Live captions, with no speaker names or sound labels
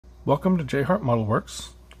Welcome to JHart Modelworks.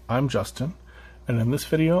 I'm Justin, and in this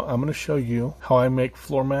video I'm going to show you how I make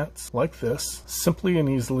floor mats like this simply and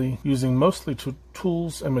easily using mostly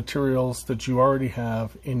tools and materials that you already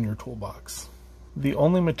have in your toolbox. The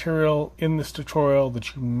only material in this tutorial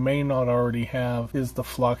that you may not already have is the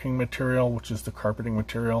flocking material, which is the carpeting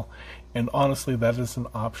material, and honestly that is an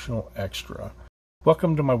optional extra.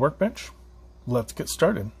 Welcome to my workbench. Let's get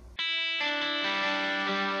started.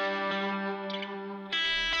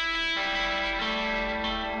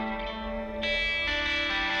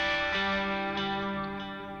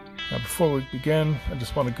 Now before we begin, I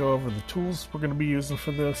just want to go over the tools we're going to be using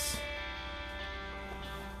for this.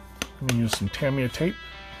 I'm going to use some Tamiya tape,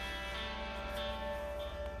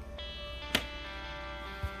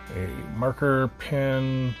 a marker,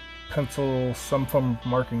 pen, pencil, some form of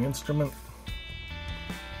marking instrument,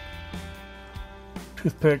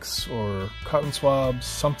 toothpicks or cotton swabs,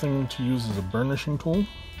 something to use as a burnishing tool.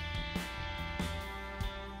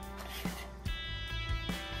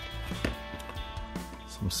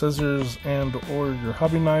 Some scissors and or your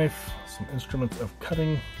hobby knife, some instruments of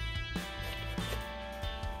cutting,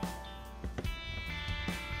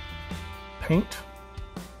 paint,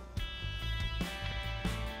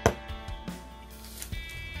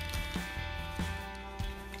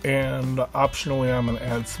 and optionally I'm going to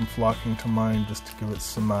add some flocking to mine just to give it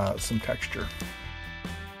some texture.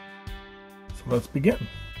 So let's begin.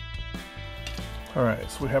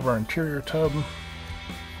 Alright, so we have our interior tub.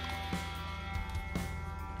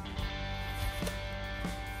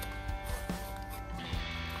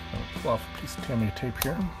 Pull off a piece of Tamiya tape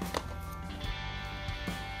here.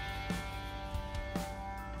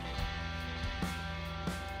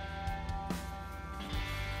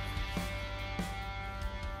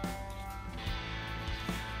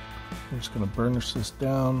 I'm just going to burnish this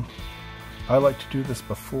down. I like to do this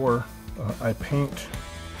before I paint.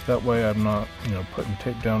 That way I'm not, putting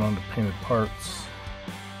tape down onto painted parts.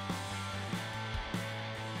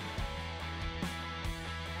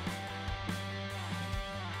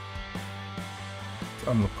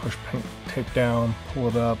 I'm going to push tape down, pull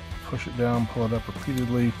it up, push it down, pull it up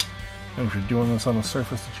repeatedly. And if you're doing this on a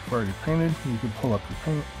surface that you've already painted, you can pull up your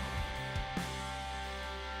paint.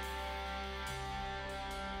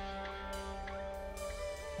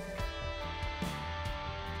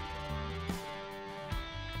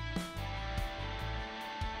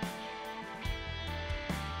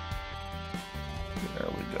 There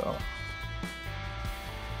we go.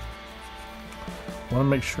 You want to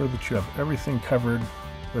make sure that you have everything covered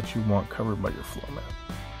that you want covered by your floor mat.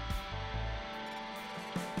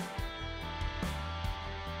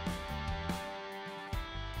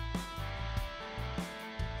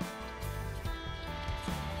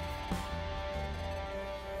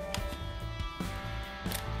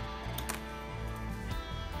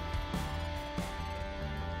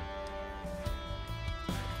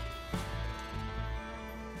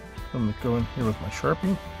 I'm going to go in here with my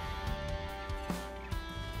Sharpie.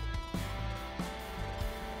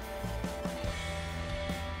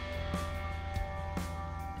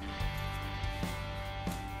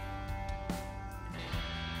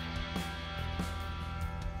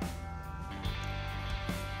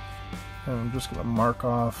 And I'm just going to mark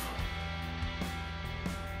off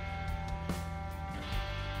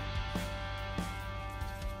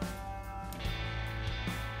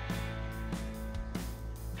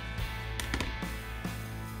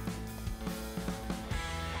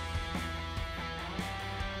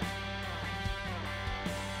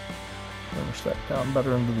burnish that down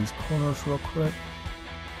better into these corners real quick.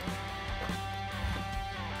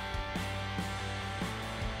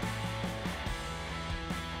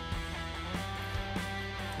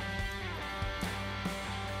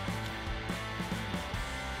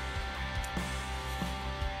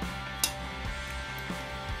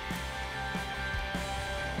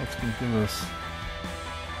 That's going to give us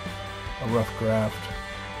a rough graft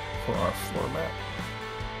for our floor mat.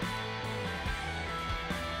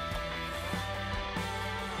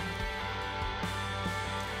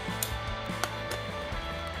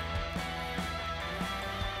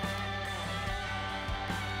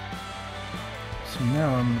 So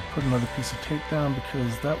now I'm going to put another piece of tape down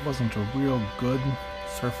because that wasn't a real good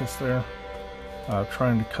surface there.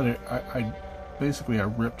 Trying to cut it, I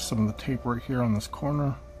ripped some of the tape right here on this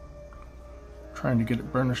corner, trying to get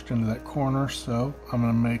it burnished into that corner. So I'm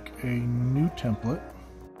going to make a new template.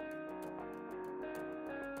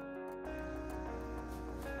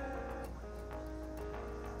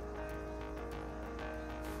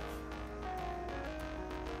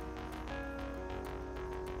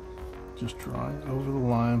 just drawing over the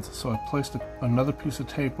lines. So I placed another piece of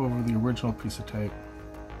tape over the original piece of tape.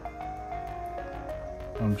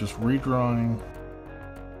 I'm just redrawing.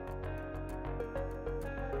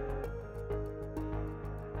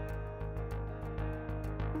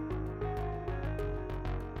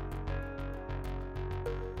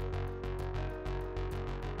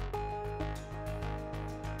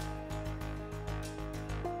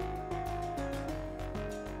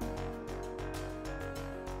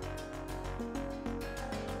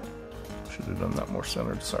 Should have done that more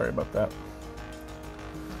centered, sorry about that.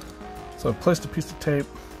 So I've placed a piece of tape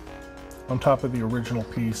on top of the original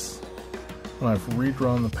piece, and I've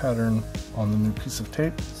redrawn the pattern on the new piece of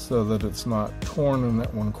tape so that it's not torn in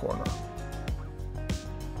that one corner.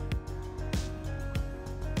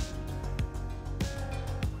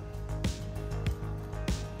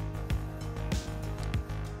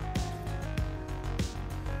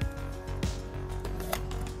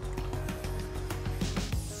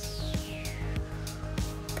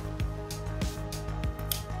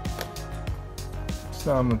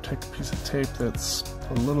 So I'm going to take a piece of tape that's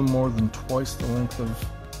a little more than twice the length of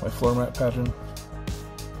my floor mat pattern.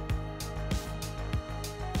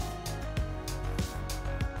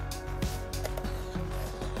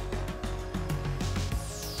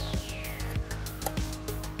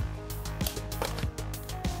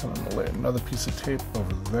 And I'm going to lay another piece of tape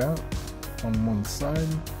over that on one side.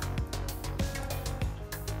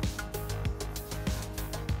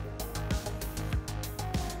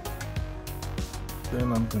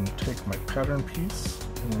 Then I'm going to take my pattern piece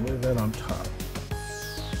and lay that on top.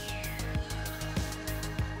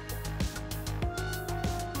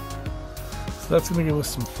 So that's going to give us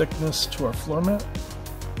some thickness to our floor mat.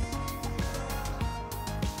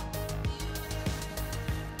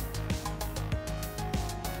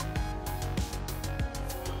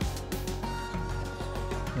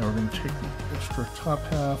 Now we're going to take the extra top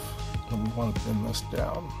half and we want to bend this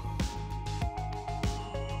down.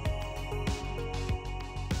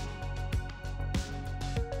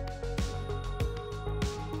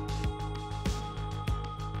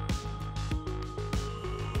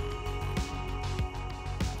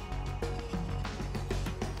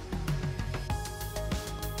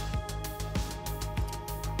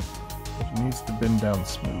 It needs to bend down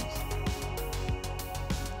smooth.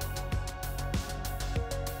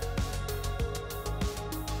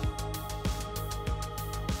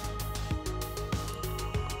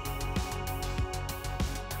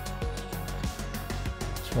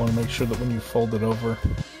 Just want to make sure that when you fold it over,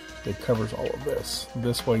 it covers all of this.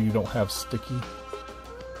 This way you don't have sticky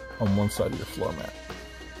on one side of your floor mat.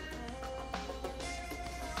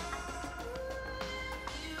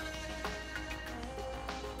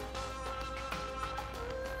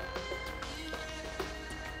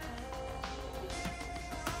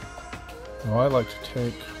 Now I like to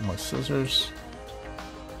take my scissors,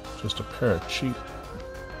 just a pair of cheap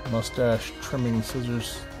mustache trimming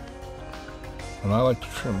scissors, and I like to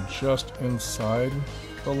trim just inside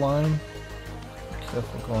the line. Be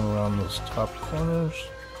careful going around those top corners.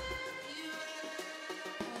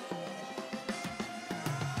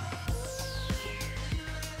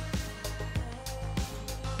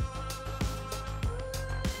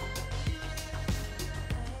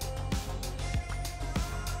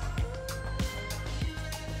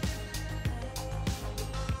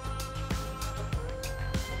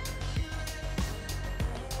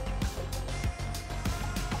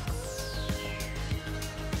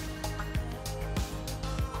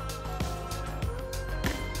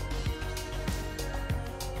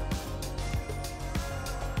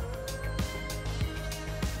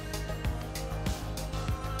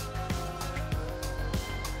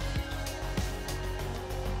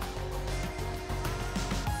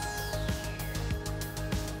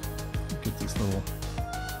 Get this little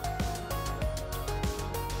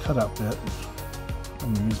cutout bit.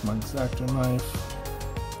 I'm going to use my X-Acto knife.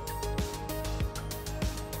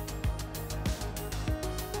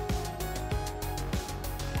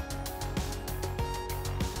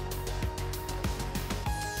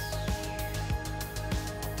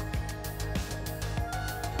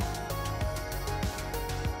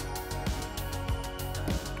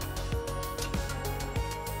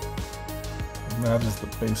 And that is the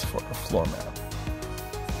base for a floor mat.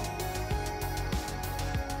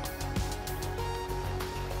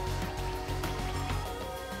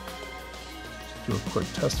 Do a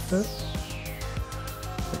quick test fit.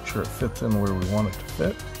 Make sure it fits in where we want it to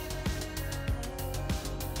fit.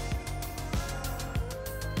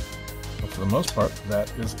 But for the most part, that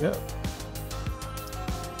is it.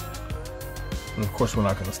 And of course, we're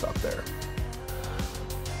not going to stop there.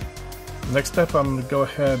 Next step, I'm going to go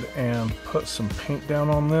ahead and put some paint down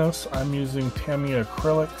on this. I'm using Tamiya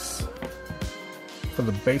acrylics.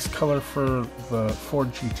 For the base color for the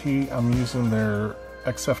Ford GT, I'm using their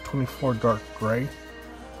XF24 Dark Gray.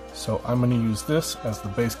 So I'm going to use this as the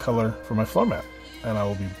base color for my floor mat. And I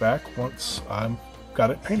will be back once I've got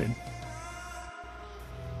it painted.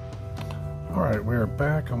 Alright, we are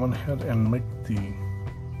back. I went ahead and make the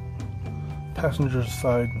passenger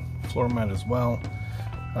side floor mat as well.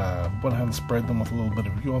 Went ahead and sprayed them with a little bit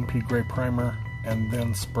of UMP gray primer and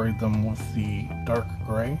then sprayed them with the dark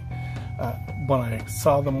gray. When I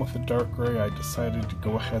saw them with the dark gray, I decided to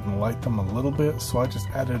go ahead and light them a little bit, so I just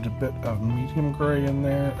added a bit of medium gray in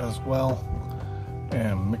there as well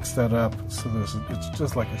and mixed that up so it's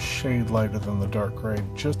just like a shade lighter than the dark gray,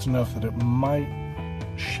 just enough that it might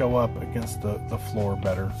show up against the floor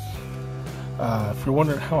better. If you're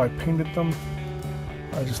wondering how I painted them,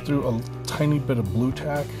 I just threw a tiny bit of blue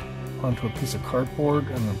tack onto a piece of cardboard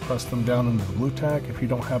and then pressed them down into the blue tack. If you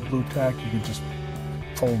don't have blue tack, you could just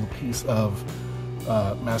fold a piece of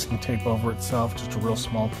masking tape over itself, just a real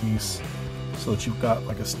small piece, so that you've got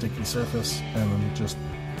like a sticky surface, and then just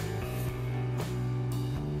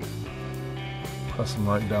press them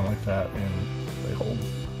right down like that, and they hold.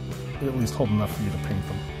 At least hold enough for you to paint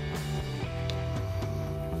them.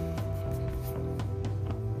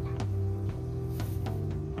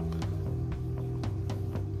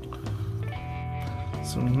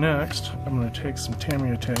 So next, I'm going to take some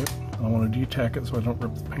Tamiya tape. I want to detack it so I don't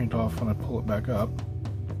rip the paint off when I pull it back up.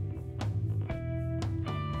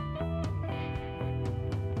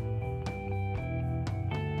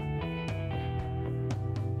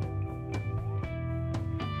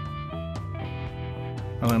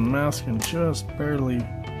 And I'm masking just barely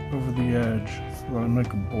over the edge so that I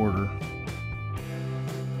make a border.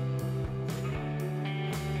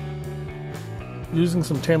 Using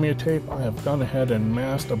some Tamiya tape, I have gone ahead and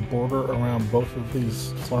masked a border around both of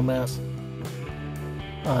these floor mats.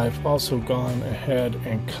 I've also gone ahead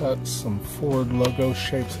and cut some Ford logo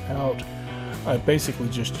shapes out. I basically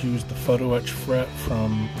just used the photo etch fret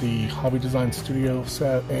from the Hobby Design Studio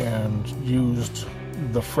set and used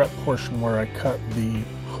the fret portion where I cut the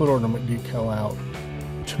hood ornament decal out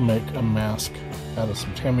to make a mask out of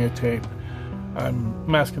some Tamiya tape. I'm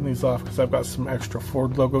masking these off because I've got some extra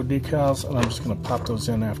Ford logo decals, and I'm just going to pop those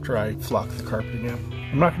in after I flock the carpet again.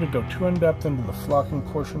 I'm not going to go too in-depth into the flocking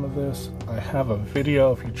portion of this. I have a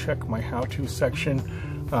video. If you check my how-to section,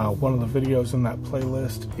 one of the videos in that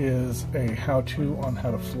playlist is a how-to on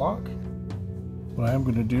how to flock. What I am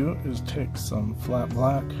going to do is take some flat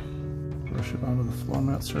black, brush it onto the floor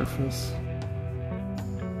mat surface.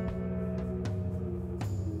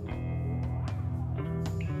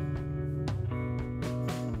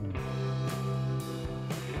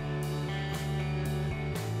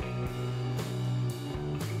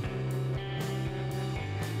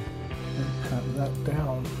 And pat that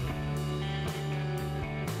down.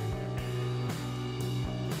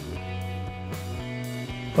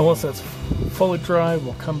 And once that's fully dry,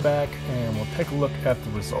 we'll come back and we'll take a look at the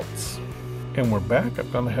results. And we're back.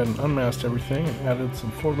 I've gone ahead and unmasked everything and added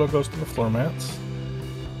some Ford logos to the floor mats.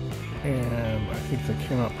 And I think they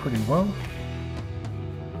came out pretty well.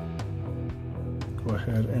 Go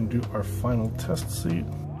ahead and do our final test seat.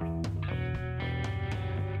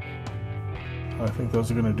 I think those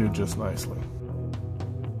are going to do just nicely.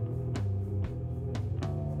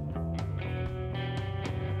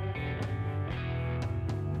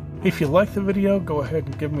 If you like the video, go ahead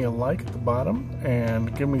and give me a like at the bottom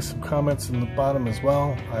and give me some comments in the bottom as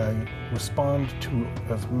well. I respond to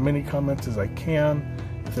as many comments as I can.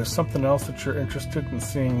 If there's something else that you're interested in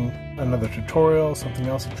seeing, another tutorial, something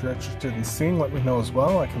else that you're interested in seeing, let me know as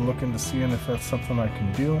well. I can look into seeing if that's something I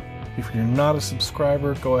can do. If you're not a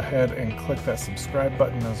subscriber, go ahead and click that subscribe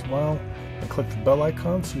button as well, and click the bell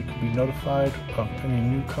icon so you can be notified of any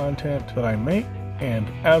new content that I make. And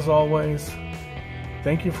as always,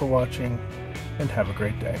 thank you for watching, and have a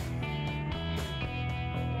great day.